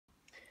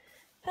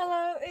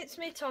it's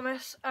me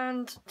Thomas,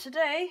 and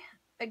today,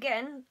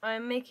 again,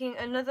 I'm making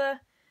another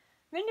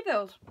mini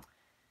build.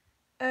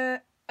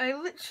 I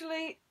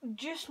literally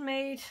just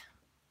made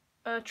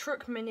a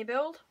truck mini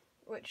build,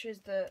 which is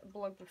the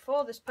blog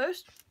before this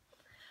post,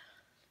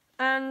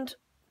 and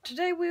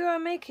today we are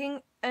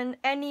making an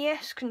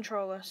NES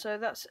controller, so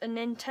that's a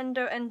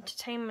Nintendo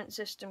Entertainment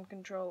System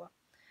controller.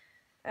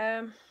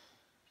 I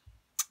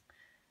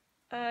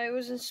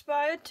was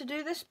inspired to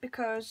do this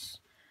because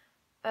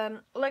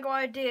Lego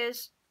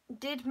Ideas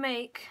did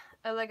make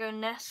a Lego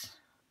NES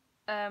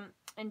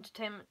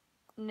Nintendo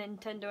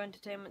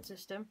Entertainment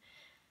System,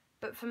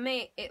 but for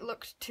me it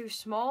looked too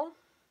small,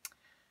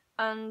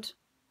 and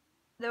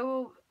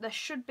there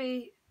should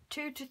be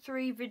 2 to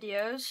 3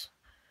 videos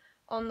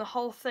on the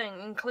whole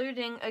thing,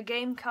 including a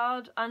game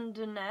card and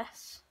a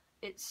NES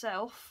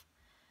itself.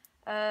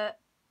 I've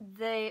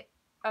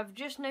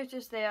just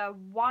noticed they are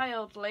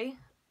wildly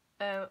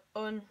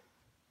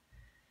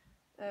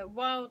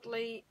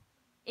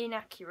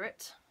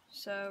inaccurate,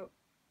 so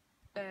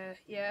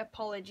yeah,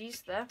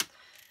 apologies there.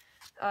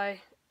 I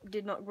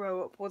did not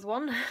grow up with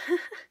one.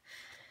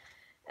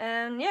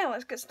 And yeah,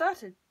 let's get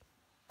started.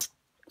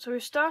 So we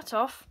start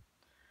off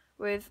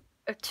with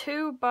a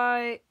 2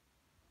 by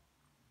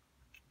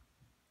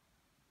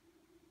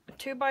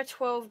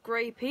 12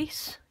 grey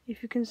piece,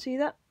 if you can see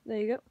that. There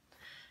you go.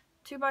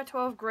 2 by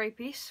 12 grey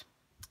piece,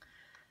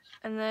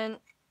 and then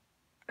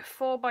a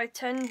 4 by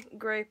 10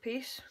 grey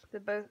piece.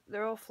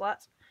 They're all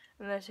flat,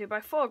 and then a 2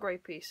 by 4 grey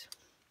piece.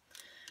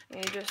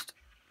 And you just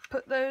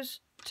put those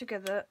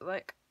together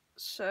like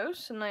so.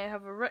 So now you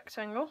have a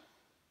rectangle.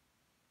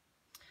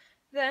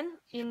 Then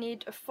you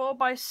need a 4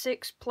 by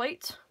 6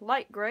 plate,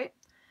 light grey,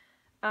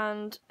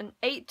 and an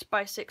 8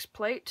 by 6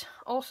 plate,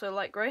 also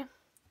light grey.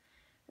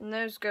 And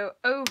those go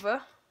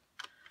over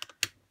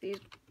these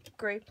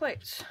grey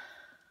plates.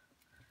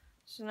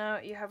 So now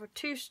you have a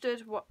two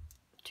stud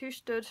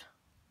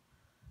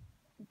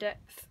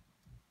depth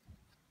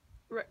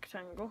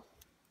rectangle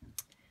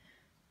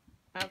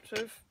out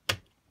of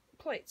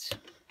plates.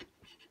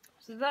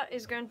 So that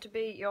is going to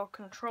be your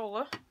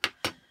controller,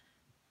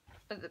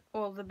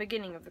 or the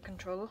beginning of the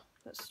controller,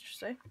 let's just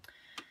say.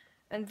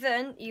 And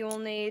then you will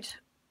need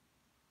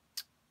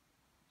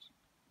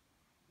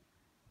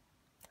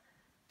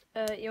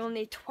you'll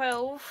need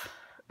 12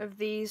 of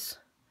these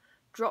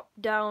drop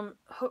down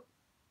hook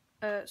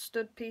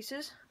stud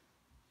pieces,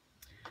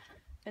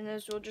 and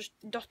those will just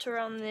dot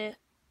around the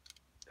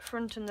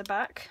front and the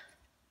back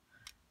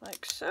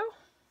like so.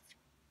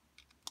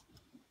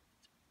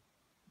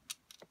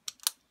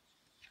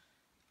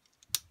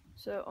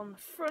 So on the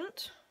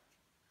front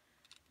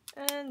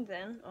and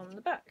then on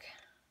the back.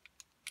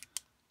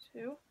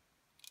 2,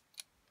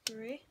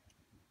 3,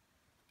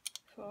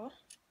 4,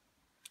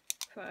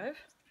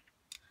 5,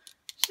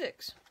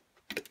 6.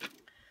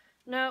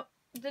 Now,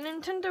 the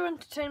Nintendo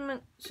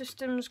Entertainment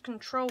System's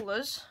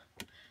controllers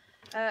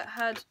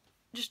had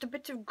just a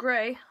bit of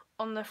grey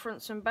on the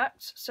fronts and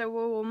backs, so we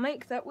will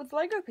make that with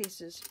Lego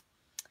pieces,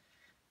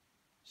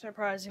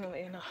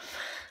 surprisingly enough.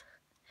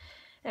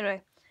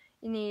 Anyway,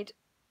 you need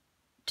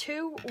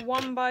 2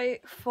 1 by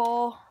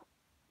 4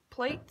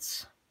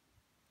 plates,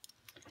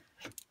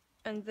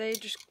 and they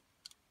just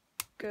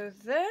go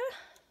there.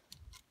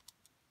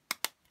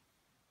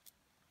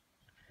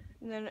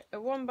 And then a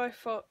 1 by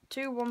 4,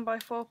 2 1 by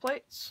 4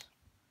 plates,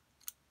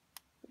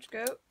 which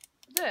go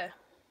there.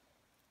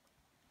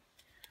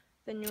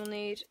 Then you'll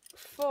need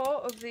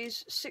 4 of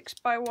these 6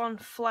 by 1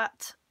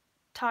 flat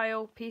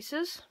tile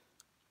pieces,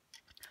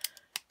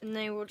 and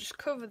they will just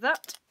cover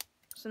that,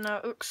 so now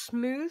it looks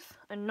smooth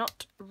and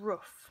not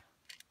rough.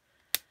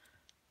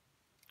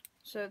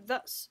 So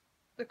that's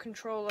the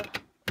controller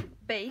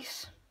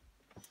base.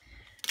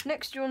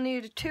 Next you'll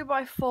need a 2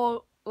 by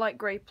 4 light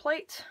grey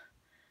plate,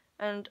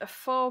 and a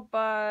 4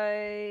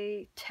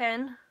 by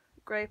 10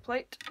 grey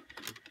plate,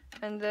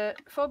 and the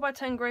 4 by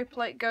 10 grey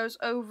plate goes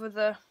over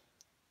the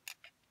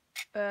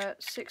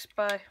 6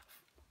 by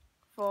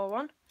 4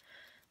 one,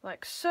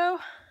 like so,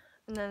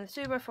 and then the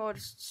 2 by 4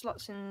 just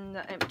slots in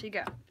that empty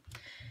gap.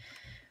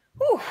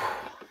 Whew.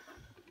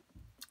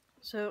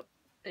 So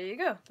there you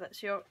go,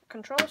 that's your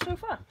controller so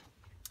far.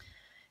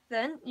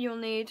 Then you'll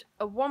need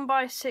a 1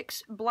 by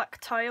 6 black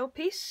tile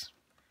piece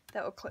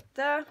that will clip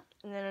there,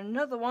 and then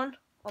another one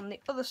on the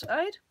other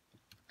side.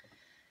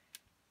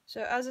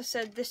 So as I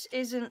said, this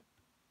isn't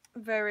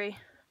very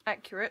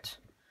accurate.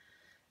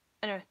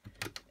 Anyway,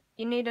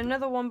 you need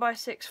another 1 by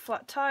 6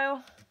 flat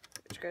tile,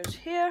 which goes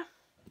here,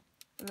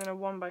 and then a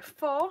 1 by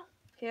 4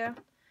 here,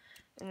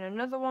 and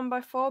another 1 by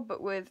 4 but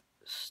with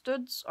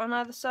studs on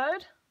either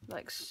side,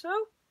 like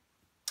so.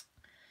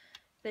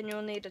 Then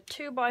you'll need a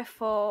 2 by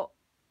 4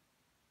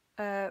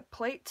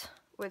 plate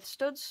with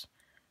studs,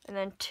 and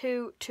then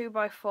 2 2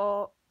 by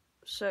 4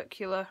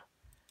 circular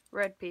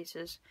red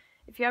pieces.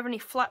 If you have any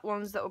flat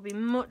ones, that will be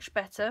much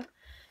better.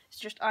 It's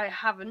just I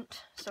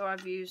haven't, so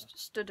I've used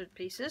studded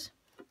pieces,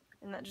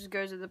 and that just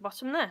goes at the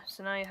bottom there.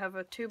 So now you have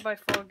a 2 by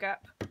 4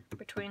 gap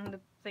between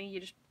the thing you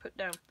just put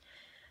down.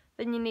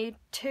 Then you need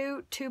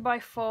 2 2 by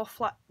 4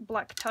 flat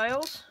black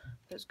tiles.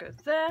 Those go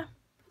there.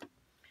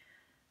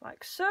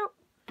 like so.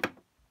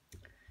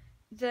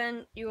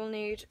 Then you will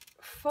need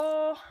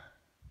 4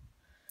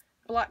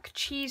 black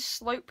cheese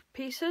slope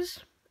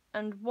pieces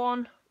and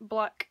 1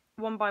 black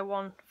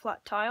 1x1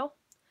 flat tile.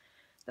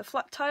 The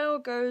flat tile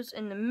goes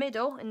in the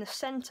middle, in the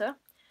centre,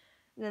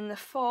 and then the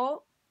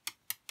 4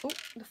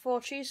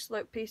 cheese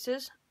slope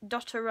pieces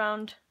dot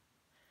around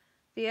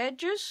the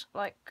edges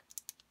like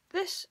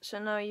this. So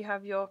now you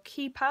have your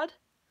keypad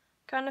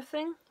kind of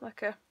thing,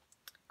 like a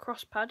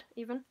cross pad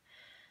even,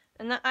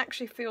 and that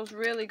actually feels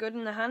really good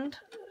in the hand.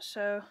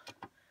 So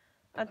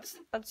I'd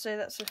say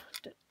that's a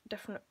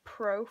definite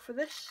pro for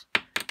this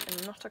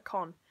and not a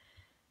con.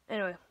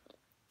 Anyway,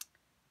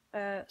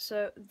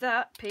 so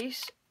that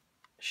piece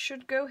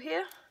should go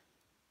here,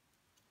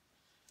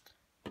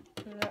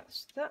 and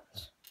that's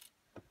that.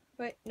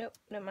 Wait, nope,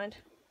 never mind.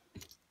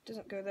 It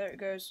doesn't go there, it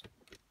goes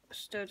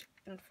stood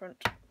in front.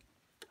 Oh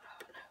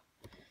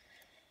no.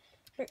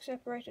 Brick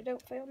separator,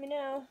 don't fail me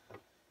now.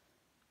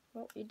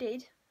 Well, you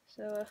did,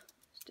 so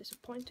it's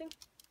disappointing.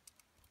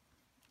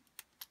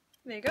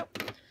 There you go.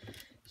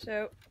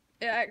 So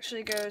it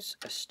actually goes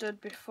a stud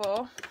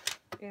before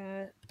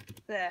in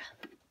there,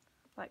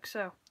 like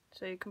so.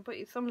 So you can put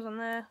your thumbs on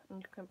there,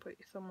 and you can put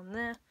your thumb on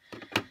there.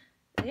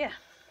 Yeah.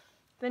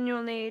 Then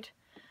you'll need,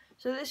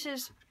 so this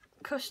is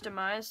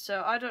customized,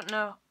 so I don't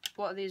know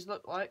what these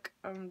look like.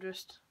 I'm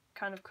just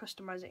kind of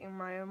customizing it in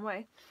my own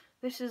way.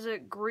 This is a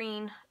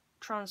green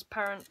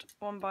transparent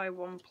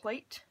 1x1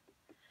 plate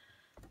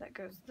that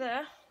goes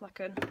there,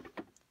 like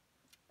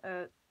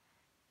a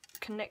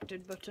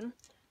connected button.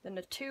 Then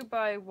a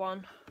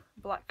 2x1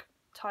 black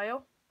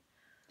tile,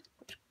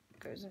 which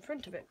goes in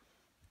front of it.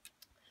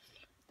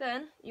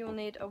 Then you'll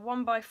need a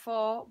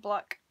 1x4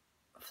 black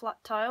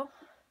flat tile,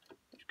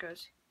 which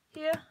goes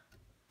here.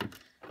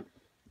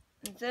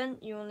 And then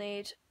you'll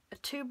need a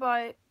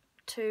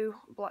 2x2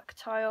 black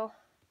tile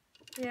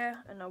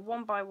here, and a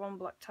 1x1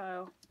 black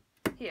tile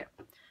here.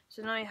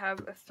 So now you have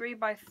a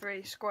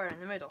 3x3 square in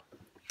the middle.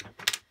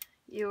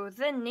 You will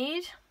then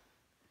need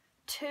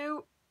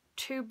 2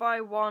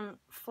 2x1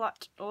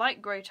 flat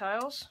light grey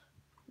tiles,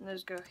 and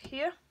those go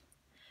here.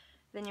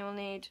 Then you will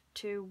need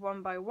 2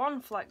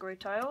 1x1 flat grey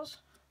tiles,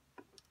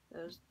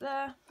 those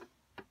there.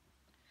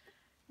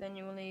 Then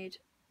you will need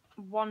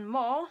 1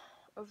 more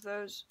of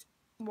those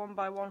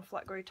 1x1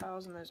 flat grey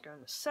tiles, and those go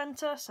in the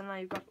centre. So now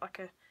you've got like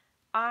a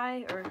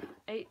I or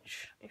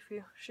H if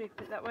you shape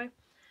it that way.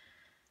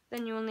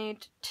 Then you will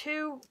need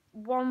 2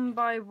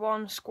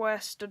 1x1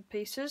 square stud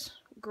pieces,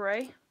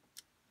 grey.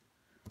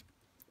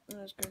 And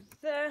those go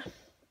there.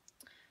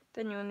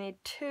 Then you'll need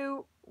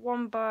 2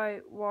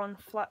 1x1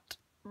 flat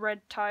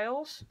red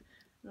tiles,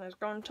 and those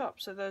go on top.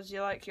 So those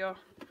are like your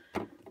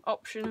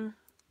option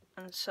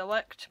and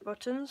select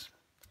buttons.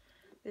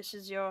 This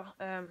is your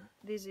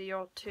these are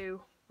your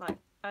 2, like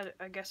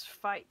I guess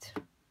fight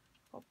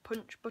or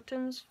punch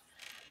buttons,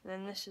 and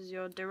then this is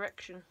your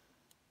direction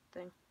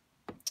thing.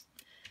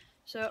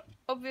 So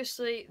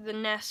obviously the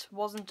NES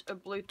wasn't a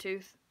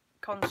Bluetooth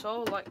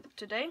console like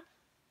today,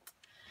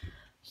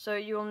 so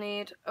you'll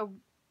need a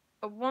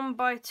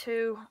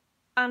 1x2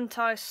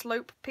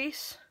 anti-slope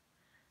piece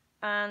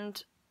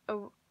and a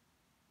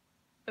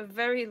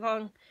very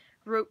long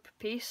rope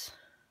piece.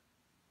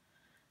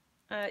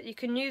 You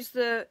can use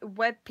the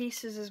web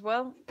pieces as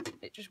well,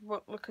 it just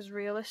won't look as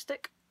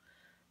realistic,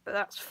 but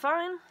that's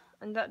fine,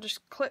 and that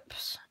just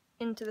clips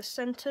into the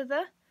centre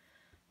there.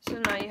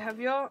 So now you have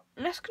your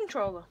NES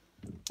controller.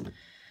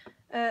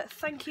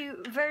 Thank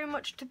you very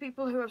much to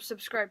people who have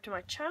subscribed to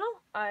my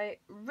channel, I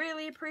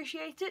really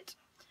appreciate it.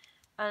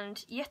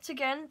 And yet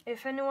again,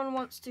 if anyone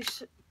wants to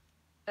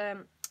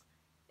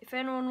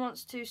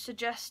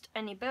suggest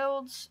any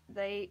builds,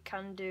 they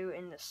can do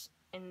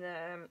in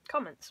the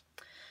comments.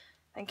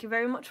 Thank you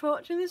very much for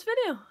watching this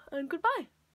video, and goodbye.